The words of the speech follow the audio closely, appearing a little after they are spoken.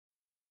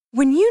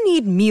When you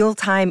need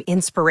mealtime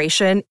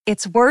inspiration,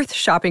 it's worth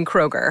shopping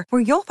Kroger,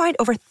 where you'll find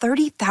over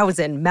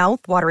 30,000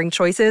 mouth-watering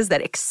choices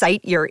that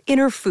excite your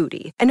inner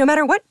foodie. And no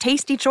matter what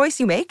tasty choice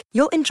you make,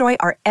 you'll enjoy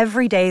our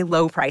everyday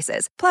low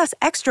prices, plus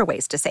extra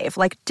ways to save,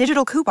 like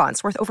digital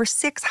coupons worth over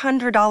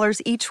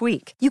 $600 each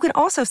week. You can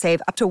also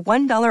save up to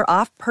 $1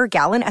 off per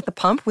gallon at the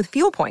pump with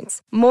fuel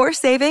points. More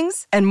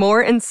savings and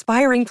more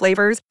inspiring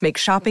flavors make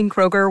shopping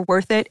Kroger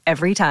worth it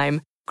every time.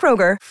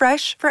 Kroger,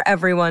 fresh for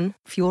everyone.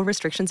 Fuel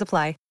restrictions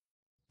apply.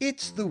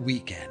 It's the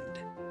weekend,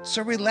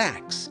 so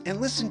relax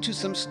and listen to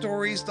some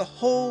stories the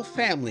whole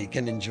family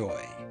can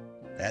enjoy.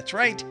 That's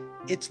right,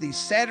 it's the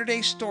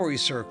Saturday Story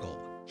Circle,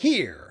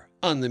 here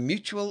on the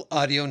Mutual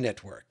Audio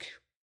Network.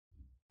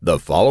 The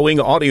following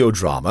audio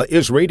drama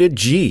is rated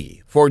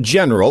G for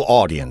general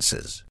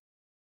audiences.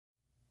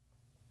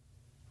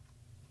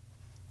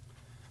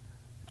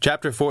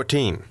 Chapter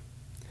 14.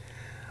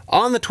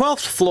 On the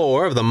 12th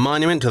floor of the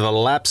monument to the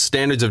lapsed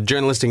standards of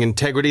journalistic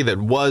integrity that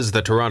was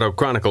the Toronto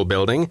Chronicle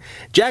building,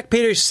 Jack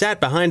Peters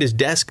sat behind his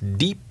desk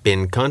deep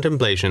in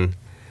contemplation.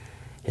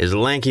 His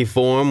lanky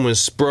form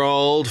was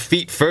sprawled,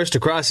 feet first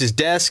across his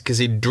desk as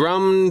he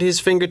drummed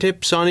his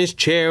fingertips on his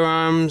chair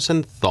arms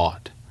and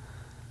thought.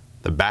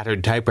 The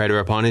battered typewriter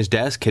upon his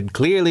desk had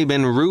clearly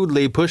been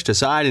rudely pushed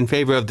aside in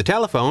favor of the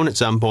telephone at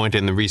some point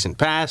in the recent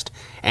past,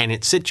 and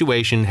its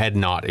situation had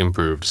not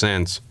improved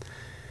since.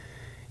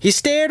 He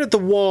stared at the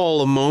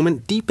wall a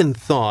moment, deep in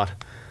thought.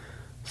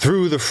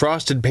 Through the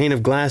frosted pane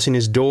of glass in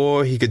his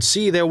door, he could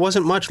see there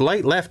wasn't much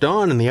light left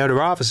on in the outer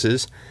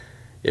offices.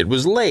 It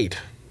was late,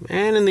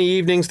 and in the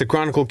evenings the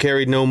Chronicle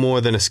carried no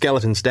more than a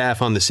skeleton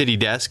staff on the city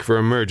desk for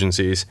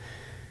emergencies.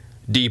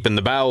 Deep in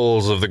the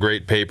bowels of the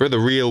great paper, the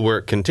real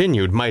work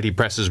continued. Mighty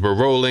presses were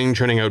rolling,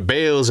 churning out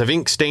bales of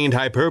ink-stained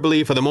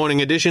hyperbole for the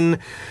morning edition,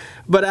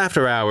 but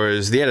after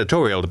hours the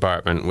editorial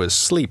department was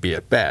sleepy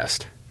at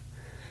best.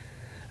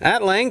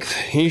 At length,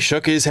 he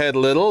shook his head a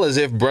little, as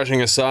if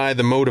brushing aside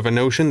the mote of a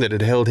notion that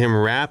had held him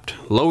rapt,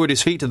 lowered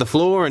his feet to the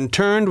floor, and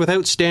turned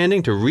without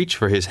standing to reach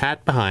for his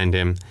hat behind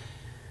him.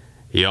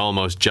 He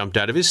almost jumped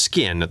out of his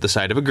skin at the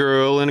sight of a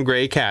girl in a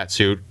gray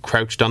catsuit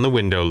crouched on the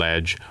window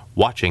ledge,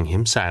 watching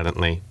him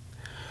silently.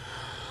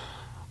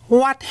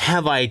 "What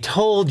have I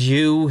told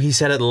you," he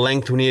said at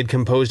length when he had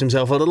composed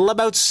himself a little,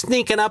 "about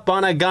sneaking up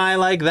on a guy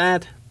like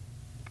that?"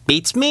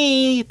 "Beats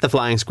me," the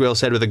flying squirrel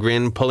said with a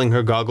grin, pulling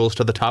her goggles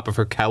to the top of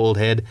her cowled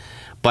head.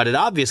 "But it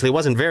obviously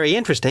wasn't very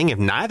interesting if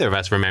neither of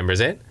us remembers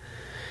it."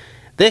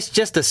 "This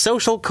just a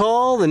social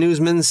call," the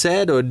newsman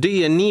said, "or do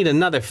you need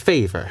another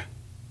favor?"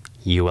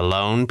 "You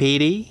alone,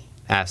 Petey?"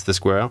 asked the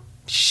squirrel.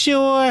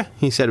 "Sure,"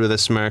 he said with a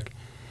smirk.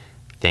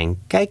 "Think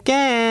I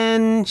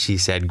can," she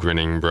said,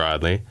 grinning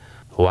broadly.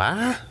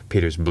 "What?"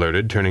 Peters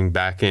blurted, turning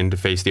back in to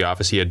face the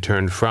office he had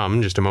turned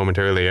from just a moment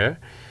earlier.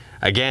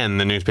 Again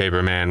the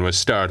newspaper man was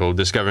startled,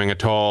 discovering a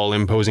tall,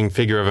 imposing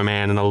figure of a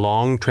man in a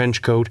long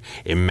trench coat,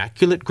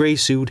 immaculate gray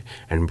suit,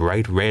 and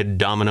bright red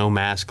domino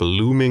mask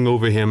looming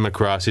over him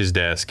across his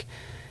desk.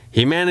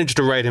 He managed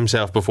to right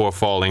himself before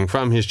falling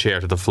from his chair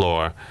to the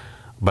floor,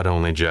 but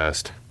only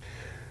just.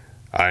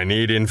 "I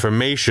need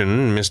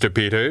information, Mr.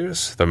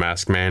 Peters," the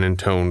masked man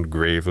intoned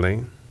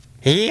gravely.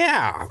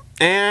 "Yeah,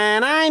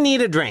 and I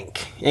need a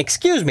drink.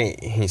 Excuse me,"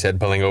 he said,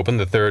 pulling open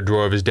the third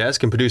drawer of his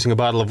desk and producing a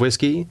bottle of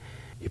whiskey.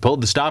 He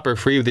pulled the stopper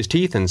free with his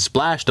teeth and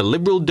splashed a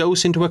liberal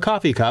dose into a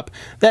coffee cup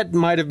that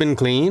might have been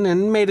clean,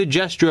 and made a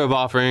gesture of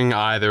offering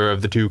either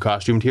of the two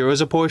costumed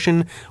heroes a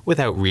portion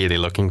without really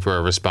looking for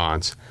a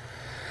response.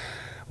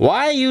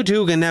 "Why you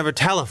two can never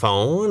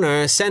telephone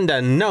or send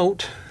a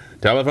note—"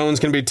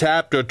 "Telephones can be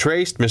tapped or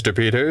traced, Mr.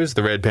 Peters,"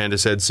 the Red Panda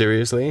said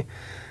seriously,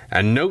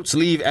 "and notes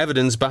leave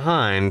evidence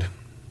behind.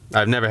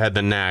 I've never had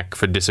the knack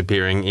for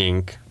disappearing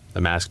ink." The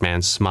masked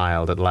man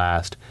smiled at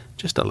last,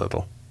 just a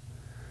little.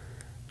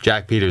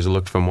 Jack Peters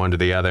looked from one to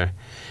the other.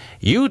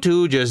 "You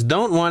two just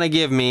don't want to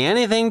give me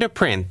anything to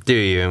print, do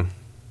you?"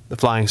 The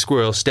flying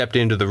squirrel stepped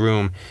into the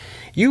room.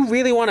 "You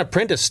really want to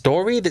print a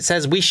story that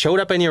says we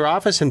showed up in your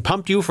office and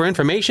pumped you for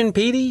information,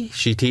 Petey?"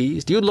 she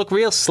teased. "You'd look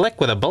real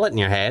slick with a bullet in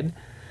your head."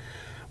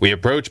 "We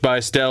approach by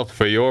stealth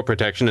for your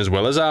protection as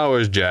well as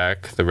ours,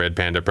 Jack," the Red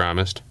Panda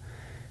promised.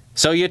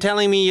 "So you're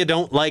telling me you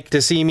don't like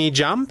to see me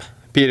jump?"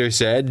 Peters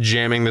said,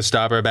 jamming the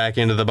stopper back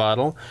into the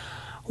bottle.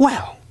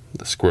 "Well,"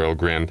 the squirrel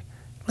grinned,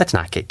 "let's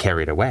not get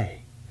carried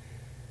away."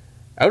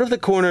 Out of the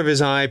corner of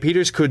his eye,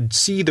 Peters could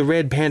see the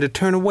Red Panda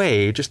turn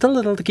away just a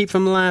little to keep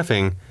from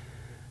laughing.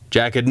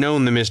 Jack had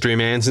known the mystery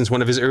man since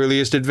one of his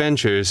earliest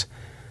adventures.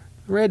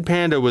 The Red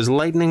Panda was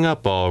lightening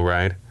up all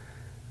right.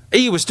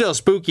 He was still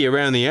spooky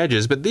around the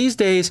edges, but these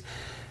days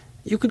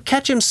you could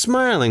catch him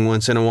smiling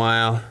once in a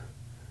while.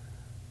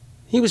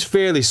 He was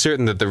fairly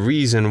certain that the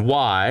reason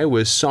why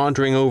was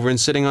sauntering over and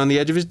sitting on the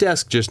edge of his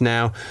desk just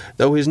now,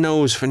 though his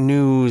nose for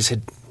news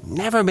had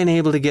never been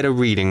able to get a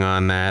reading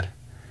on that.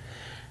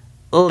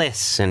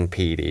 "Listen,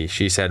 Petey,"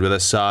 she said with a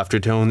softer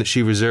tone that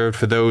she reserved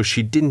for those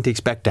she didn't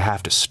expect to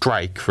have to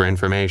strike for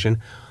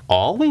information.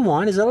 "All we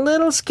want is a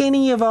little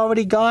skinny you've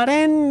already got,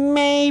 and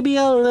maybe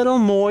a little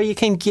more you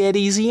can get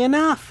easy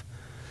enough.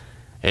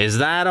 Is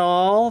that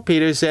all?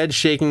 Peter said,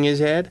 shaking his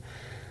head.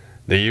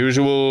 The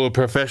usual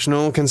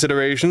professional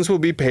considerations will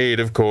be paid,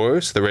 of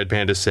course, the Red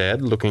Panda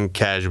said, looking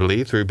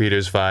casually through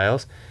Peter's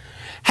files.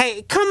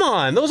 Hey, come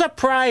on, those are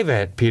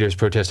private, Peters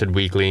protested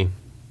weakly.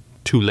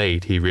 Too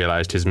late, he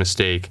realized his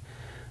mistake.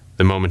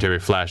 The momentary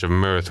flash of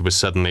mirth was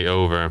suddenly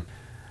over.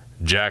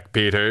 Jack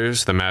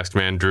Peters, the masked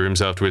man drew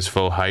himself to his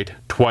full height.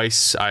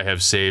 Twice I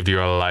have saved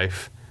your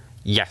life.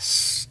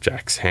 Yes,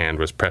 Jack's hand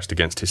was pressed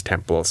against his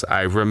temples.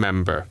 I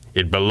remember.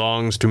 It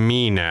belongs to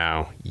me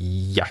now.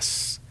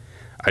 Yes.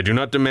 I do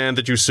not demand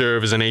that you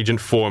serve as an agent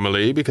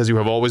formally, because you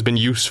have always been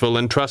useful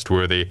and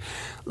trustworthy.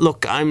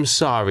 Look, I'm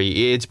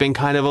sorry. It's been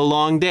kind of a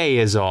long day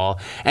is all.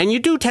 And you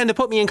do tend to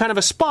put me in kind of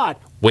a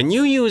spot. When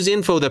you use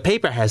info the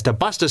paper has to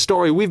bust a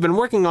story we've been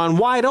working on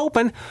wide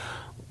open,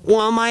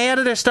 well, my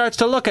editor starts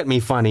to look at me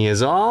funny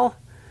is all.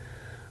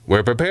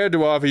 We're prepared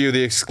to offer you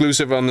the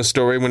exclusive on the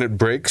story when it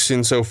breaks,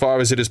 insofar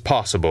as it is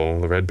possible.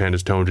 The Red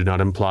Panda's tone did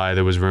not imply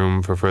there was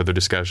room for further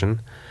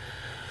discussion.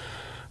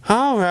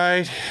 All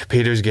right,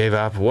 Peters gave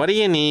up. What do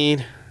you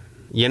need?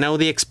 You know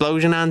the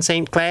explosion on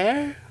St.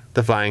 Clair?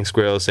 The flying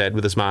squirrel said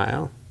with a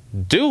smile.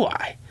 Do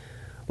I?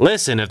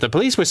 Listen, if the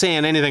police were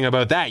saying anything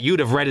about that, you'd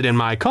have read it in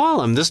my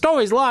column. The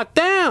story's locked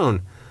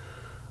down.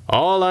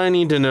 All I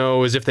need to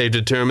know is if they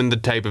determined the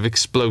type of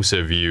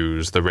explosive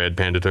used, the Red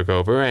Panda took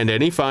over, and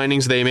any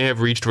findings they may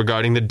have reached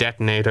regarding the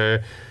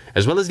detonator,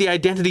 as well as the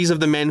identities of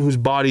the men whose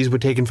bodies were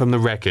taken from the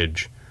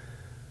wreckage.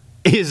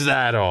 Is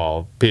that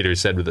all? Peters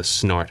said with a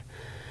snort.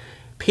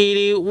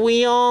 Petey,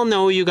 we all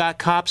know you got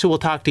cops who will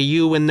talk to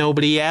you and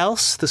nobody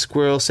else, the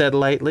squirrel said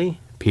lightly.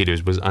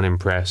 Peters was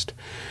unimpressed.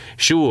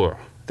 Sure,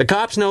 the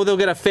cops know they'll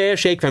get a fair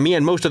shake from me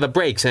and most of the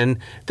breaks, and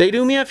they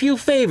do me a few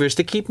favors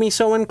to keep me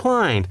so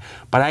inclined.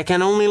 But I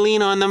can only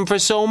lean on them for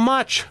so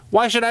much.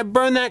 Why should I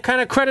burn that kind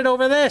of credit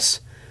over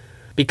this?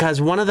 Because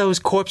one of those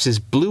corpses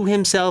blew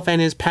himself and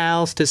his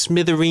pals to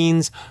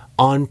smithereens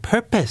on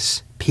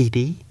purpose,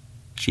 Petey.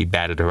 She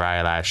batted her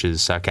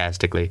eyelashes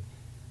sarcastically.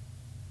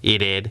 He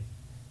did?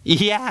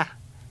 Yeah,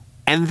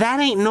 and that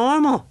ain't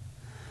normal.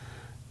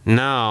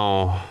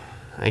 No,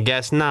 I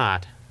guess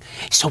not.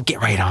 So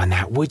get right on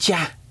that, would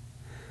ya?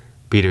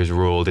 Peters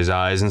rolled his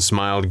eyes and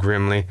smiled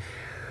grimly.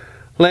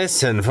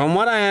 Listen, from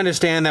what I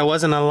understand, there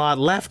wasn't a lot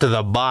left of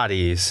the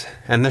bodies.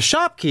 And the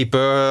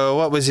shopkeeper,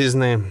 what was his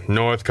name?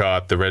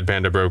 Northcott, the Red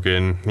Panda broke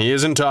in. He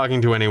isn't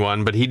talking to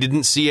anyone, but he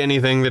didn't see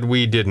anything that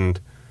we didn't.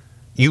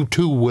 You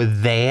two were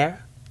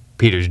there?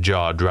 Peters'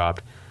 jaw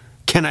dropped.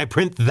 Can I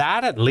print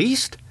that at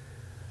least?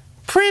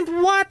 Print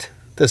what?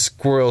 The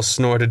squirrel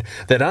snorted.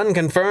 That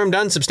unconfirmed,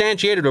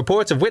 unsubstantiated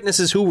reports of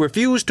witnesses who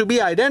refused to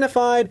be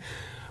identified?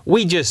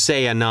 We just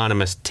say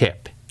anonymous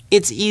tip.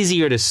 It's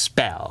easier to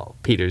spell,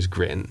 Peters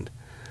grinned.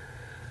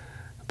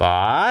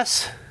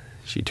 Boss?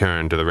 She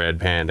turned to the Red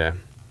Panda.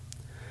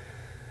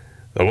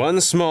 The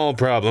one small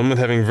problem with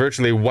having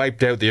virtually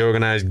wiped out the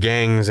organized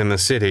gangs in the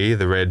city,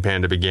 the Red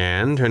Panda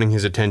began, turning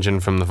his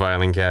attention from the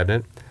filing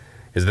cabinet,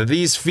 is that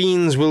these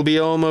fiends will be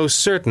almost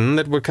certain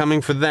that we're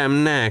coming for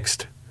them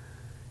next.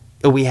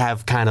 We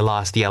have kind of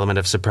lost the element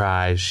of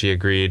surprise, she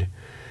agreed.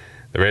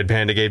 The Red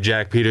Panda gave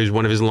Jack Peters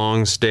one of his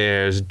long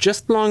stares,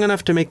 just long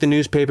enough to make the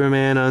newspaper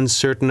man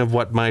uncertain of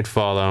what might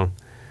follow.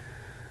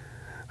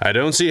 I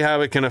don't see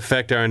how it can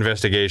affect our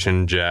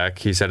investigation, Jack,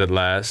 he said at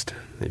last.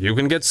 If you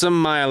can get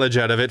some mileage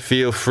out of it,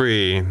 feel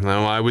free,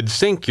 though I would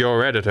think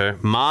your editor...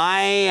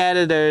 My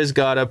editor's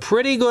got a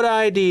pretty good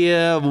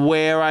idea of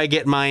where I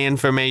get my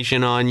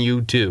information on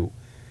you, too.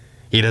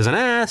 He doesn't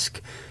ask,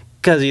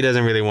 because he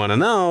doesn't really want to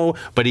know,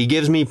 but he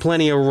gives me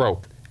plenty of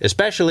rope,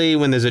 especially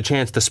when there's a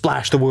chance to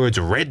splash the words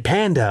Red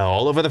Panda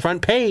all over the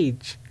front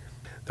page.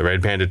 The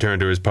Red Panda turned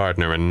to his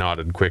partner and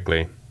nodded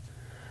quickly.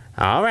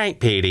 All right,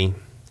 Petey,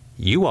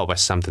 you owe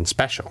us something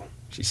special,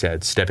 she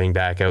said, stepping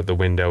back out the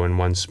window in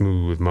one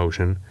smooth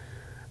motion.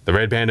 The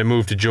Red Panda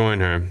moved to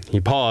join her.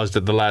 He paused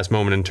at the last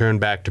moment and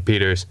turned back to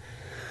Peters.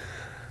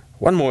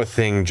 One more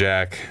thing,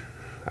 Jack.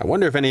 I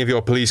wonder if any of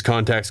your police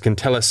contacts can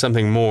tell us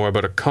something more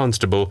about a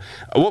constable.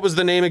 What was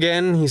the name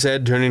again? He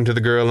said, turning to the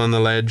girl on the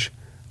ledge.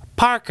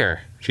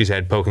 Parker, she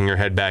said, poking her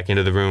head back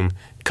into the room.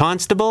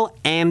 Constable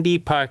Andy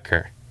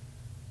Parker.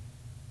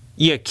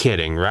 You're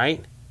kidding,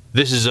 right?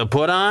 This is a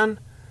put-on?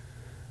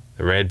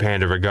 The Red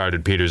Panda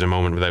regarded Peters a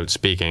moment without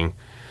speaking.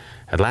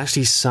 At last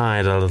he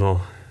sighed a little.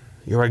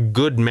 You're a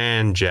good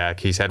man, Jack,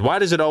 he said. Why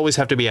does it always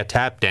have to be a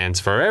tap dance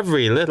for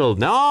every little...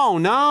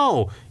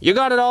 No, you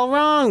got it all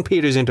wrong,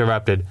 Peters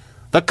interrupted.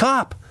 The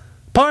cop,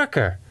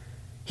 Parker.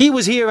 He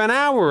was here an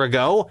hour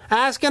ago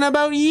asking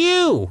about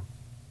you.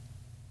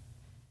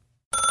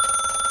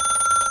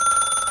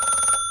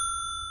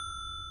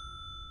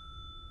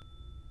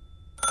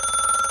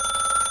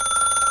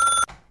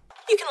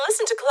 You can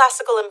listen to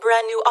classical and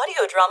brand new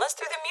audio dramas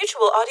through the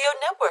Mutual Audio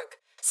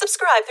Network.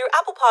 Subscribe through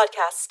Apple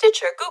Podcasts,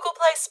 Stitcher, Google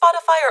Play,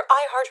 Spotify, or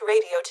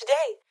iHeartRadio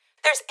today.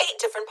 There's 8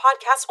 different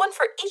podcasts, one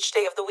for each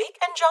day of the week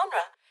and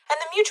genre, and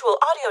the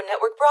Mutual Audio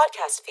Network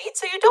broadcast feed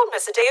so you don't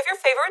miss a day of your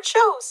favorite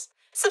shows.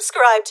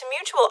 Subscribe to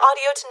Mutual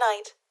Audio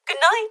tonight.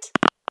 Good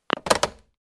night.